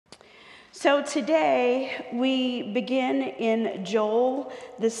So today we begin in Joel,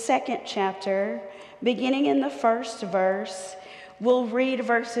 the second chapter, beginning in the first verse. We'll read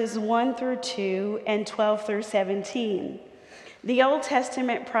verses 1 through 2 and 12 through 17. The Old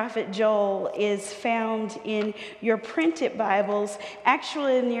Testament prophet Joel is found in your printed Bibles,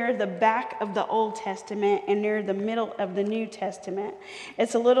 actually near the back of the Old Testament and near the middle of the New Testament.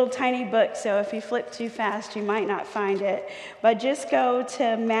 It's a little tiny book, so if you flip too fast, you might not find it. But just go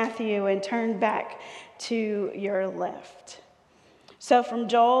to Matthew and turn back to your left. So from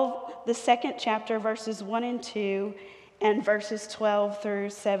Joel, the second chapter, verses 1 and 2, and verses 12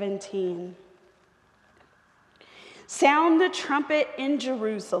 through 17. Sound the trumpet in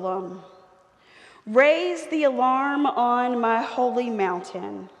Jerusalem. Raise the alarm on my holy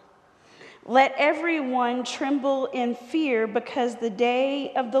mountain. Let everyone tremble in fear because the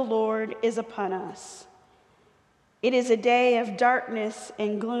day of the Lord is upon us. It is a day of darkness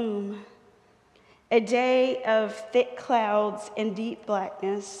and gloom, a day of thick clouds and deep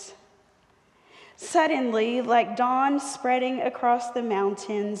blackness. Suddenly, like dawn spreading across the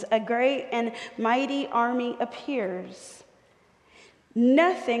mountains, a great and mighty army appears.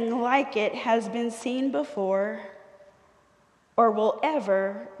 Nothing like it has been seen before or will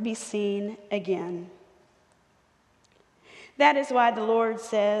ever be seen again. That is why the Lord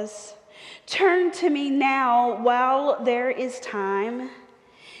says, "Turn to me now while there is time.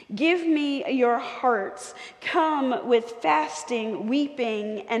 Give me your hearts. Come with fasting,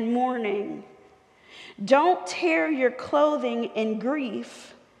 weeping, and mourning. Don't tear your clothing in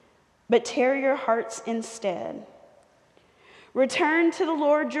grief, but tear your hearts instead. Return to the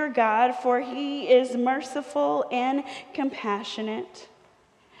Lord your God, for he is merciful and compassionate,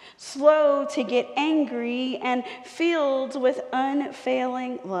 slow to get angry and filled with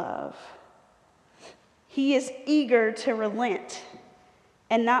unfailing love. He is eager to relent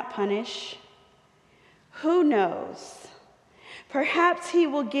and not punish. Who knows? Perhaps he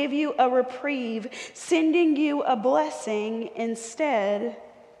will give you a reprieve, sending you a blessing instead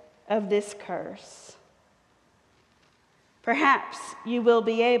of this curse. Perhaps you will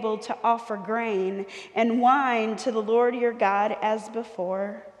be able to offer grain and wine to the Lord your God as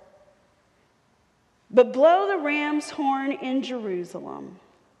before. But blow the ram's horn in Jerusalem.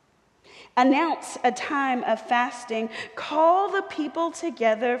 Announce a time of fasting. Call the people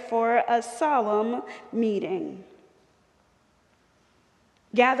together for a solemn meeting.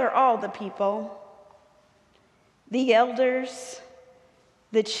 Gather all the people, the elders,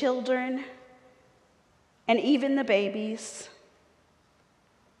 the children, and even the babies.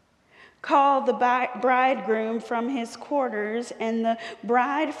 Call the bridegroom from his quarters and the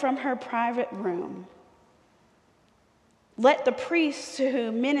bride from her private room. Let the priests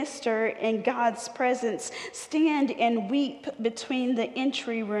who minister in God's presence stand and weep between the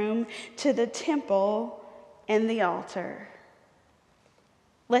entry room to the temple and the altar.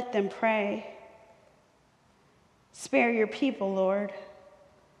 Let them pray. Spare your people, Lord.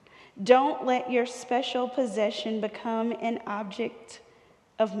 Don't let your special possession become an object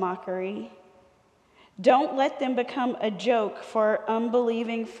of mockery. Don't let them become a joke for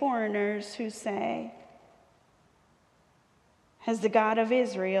unbelieving foreigners who say, "Has the God of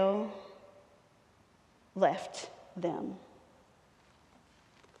Israel left them?"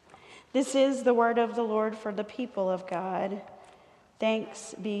 This is the word of the Lord for the people of God.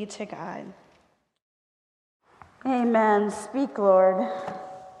 Thanks be to God. Amen. Speak, Lord.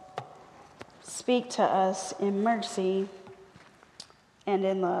 Speak to us in mercy and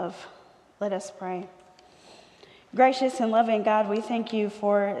in love. Let us pray. Gracious and loving God, we thank you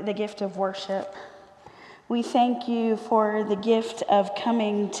for the gift of worship. We thank you for the gift of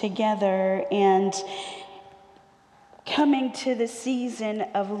coming together and coming to the season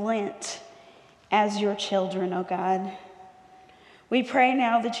of Lent as your children, oh God. We pray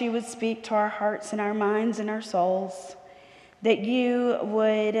now that you would speak to our hearts and our minds and our souls, that you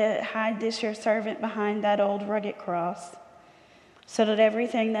would hide this, your servant, behind that old rugged cross, so that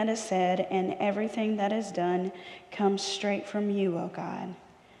everything that is said and everything that is done comes straight from you, O God.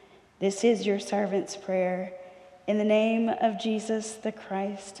 This is your servant's prayer. In the name of Jesus the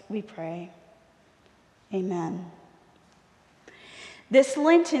Christ, we pray. Amen. This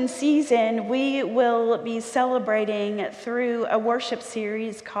Lenten season, we will be celebrating through a worship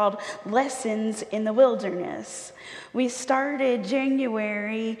series called Lessons in the Wilderness. We started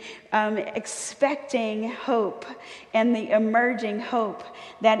January expecting hope and the emerging hope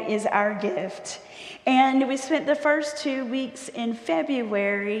that is our gift. And we spent the first 2 weeks in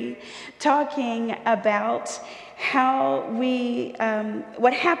February talking about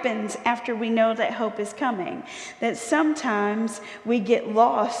what happens after we know that hope is coming. That sometimes we get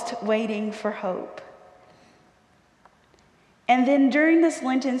lost waiting for hope. And then during this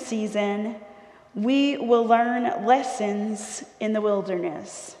Lenten season, we will learn lessons in the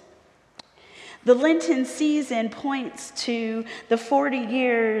wilderness. The Lenten season points to the 40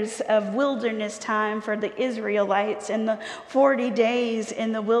 years of wilderness time for the Israelites and the 40 days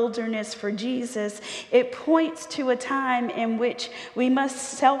in the wilderness for Jesus. It points to a time in which we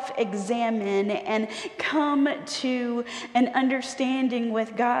must self-examine and come to an understanding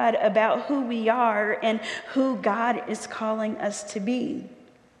with God about who we are and who God is calling us to be.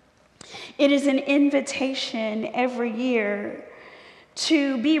 It is an invitation every year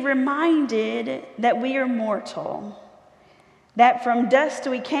to be reminded that we are mortal, that from dust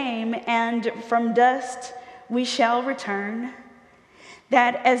we came and from dust we shall return,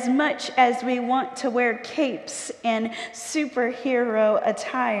 that as much as we want to wear capes and superhero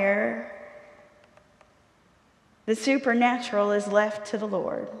attire, the supernatural is left to the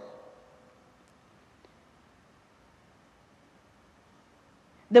Lord.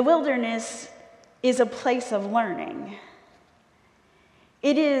 The wilderness is a place of learning.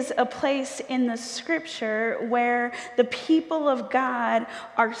 It is a place in the scripture where the people of God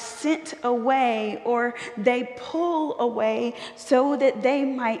are sent away, or they pull away so that they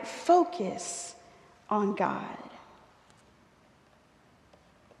might focus on God.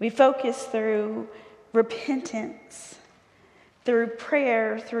 We focus through repentance, through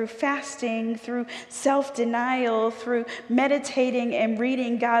prayer, through fasting, through self-denial, through meditating and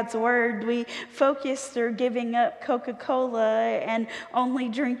reading God's word. We focus through giving up Coca-Cola and only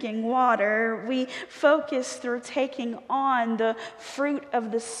drinking water. We focus through taking on the fruit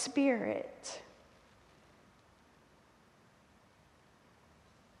of the Spirit.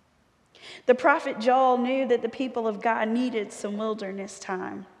 The prophet Joel knew that the people of God needed some wilderness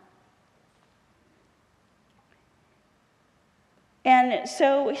time. And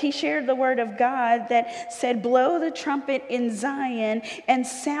so he shared the word of God that said, "Blow the trumpet in Zion and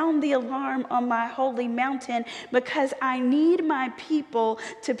sound the alarm on my holy mountain, because I need my people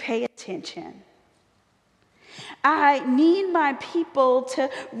to pay attention. I need my people to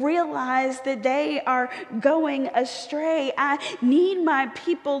realize that they are going astray. I need my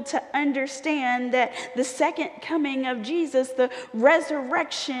people to understand that the second coming of Jesus, the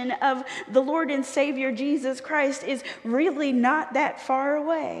resurrection of the Lord and Savior Jesus Christ, is really not that far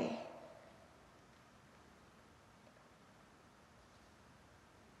away."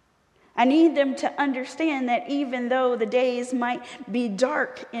 I need them to understand that even though the days might be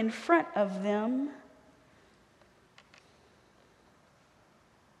dark in front of them,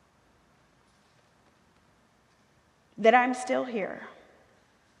 that I'm still here.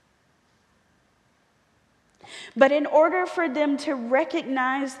 But in order for them to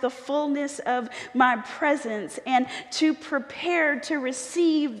recognize the fullness of my presence and to prepare to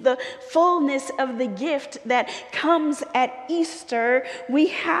receive the fullness of the gift that comes at Easter, we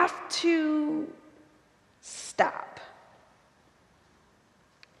have to stop.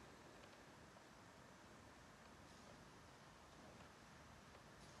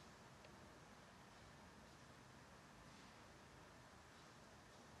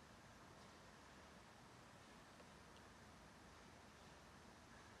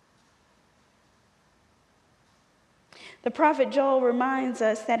 The prophet Joel reminds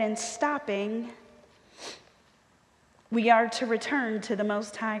us that in stopping, we are to return to the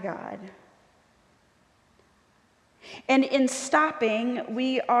Most High God. And in stopping,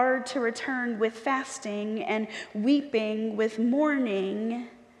 we are to return with fasting and weeping, with mourning,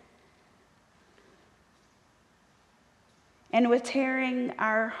 and with tearing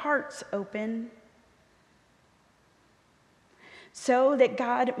our hearts open, so that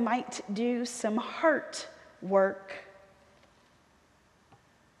God might do some heart work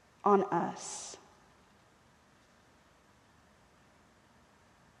on us.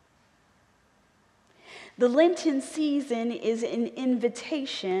 The Lenten season is an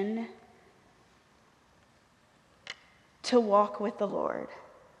invitation to walk with the Lord.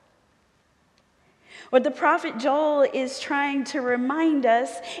 What the prophet Joel is trying to remind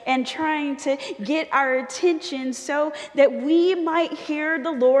us and trying to get our attention so that we might hear the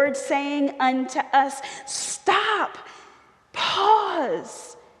Lord saying unto us, "Stop, pause.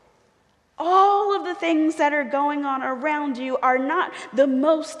 All of the things that are going on around you are not the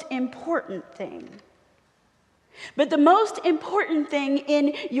most important thing. But the most important thing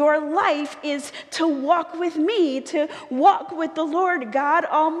in your life is to walk with me, to walk with the Lord God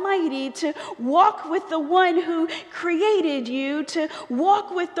Almighty, to walk with the one who created you, to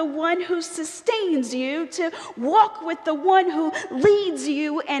walk with the one who sustains you, to walk with the one who leads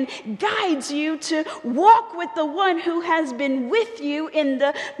you and guides you, to walk with the one who has been with you in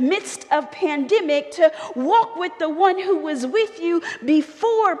the midst of pandemic, to walk with the one who was with you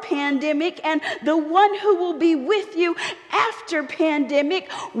before pandemic and the one who will be with you after pandemic.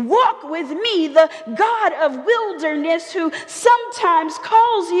 Walk with me, the God of wilderness, who sometimes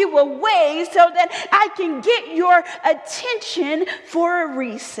calls you away so that I can get your attention for a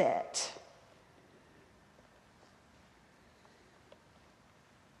reset.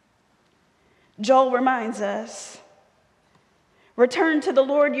 Joel reminds us, return to the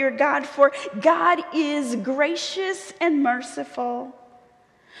Lord your God, for God is gracious and merciful,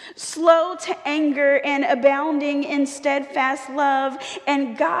 slow to anger and abounding in steadfast love,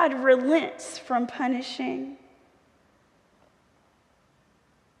 and God relents from punishing.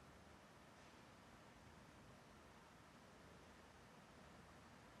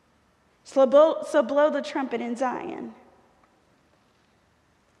 So blow the trumpet in Zion.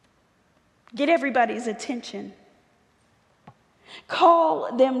 Get everybody's attention.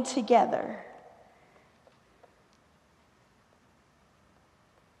 Call them together.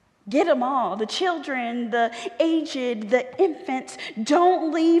 Get them all, the children, the aged, the infants.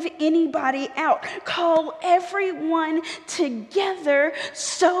 Don't leave anybody out. Call everyone together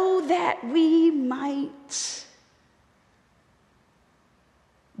so that we might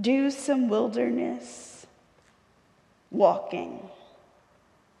do some wilderness walking.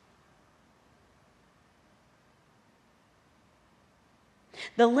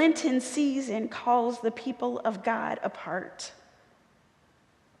 The Lenten season calls the people of God apart.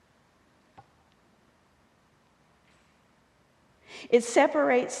 It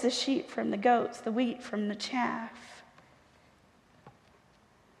separates the sheep from the goats, the wheat from the chaff.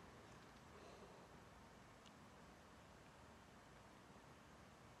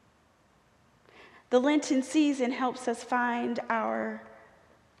 The Lenten season helps us find our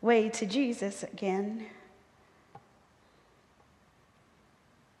way to Jesus again.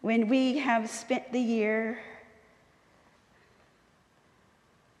 When we have spent the year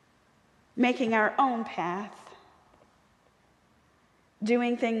making our own path,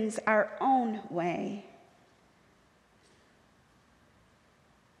 doing things our own way,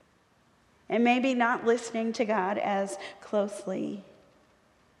 and maybe not listening to God as closely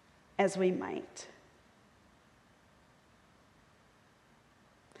as we might.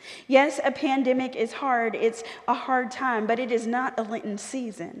 Yes, a pandemic is hard. It's a hard time, but it is not a Lenten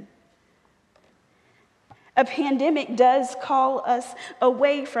season. A pandemic does call us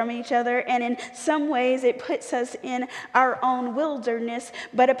away from each other, and in some ways it puts us in our own wilderness,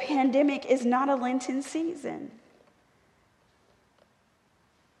 but a pandemic is not a Lenten season.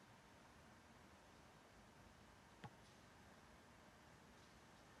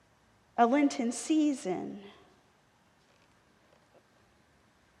 A Lenten season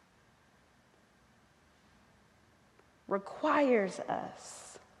requires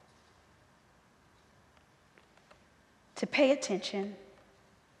us to pay attention,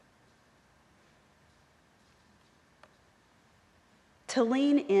 to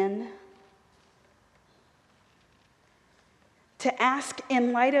lean in, to ask,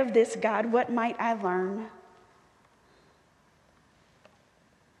 in light of this, God, what might I learn?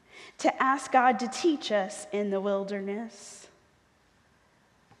 To ask God to teach us in the wilderness.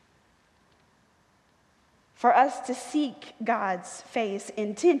 For us to seek God's face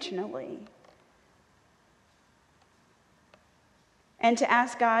intentionally. And to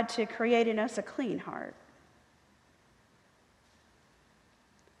ask God to create in us a clean heart.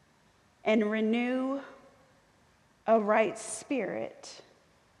 And renew a right spirit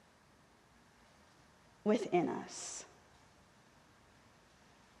within us.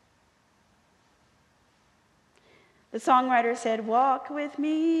 The songwriter said, "Walk with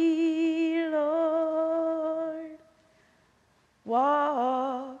me, Lord,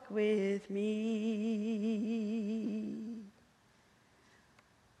 walk with me.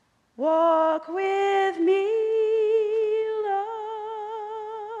 Walk with me, Lord,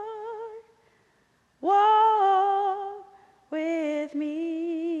 walk with me.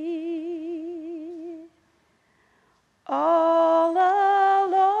 All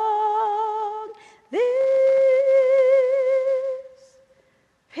along this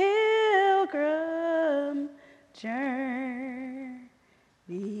pilgrim journey,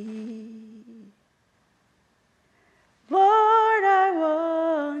 Lord, I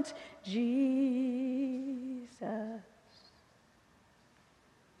want Jesus.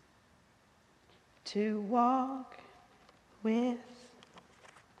 to walk with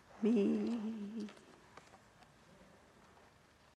me.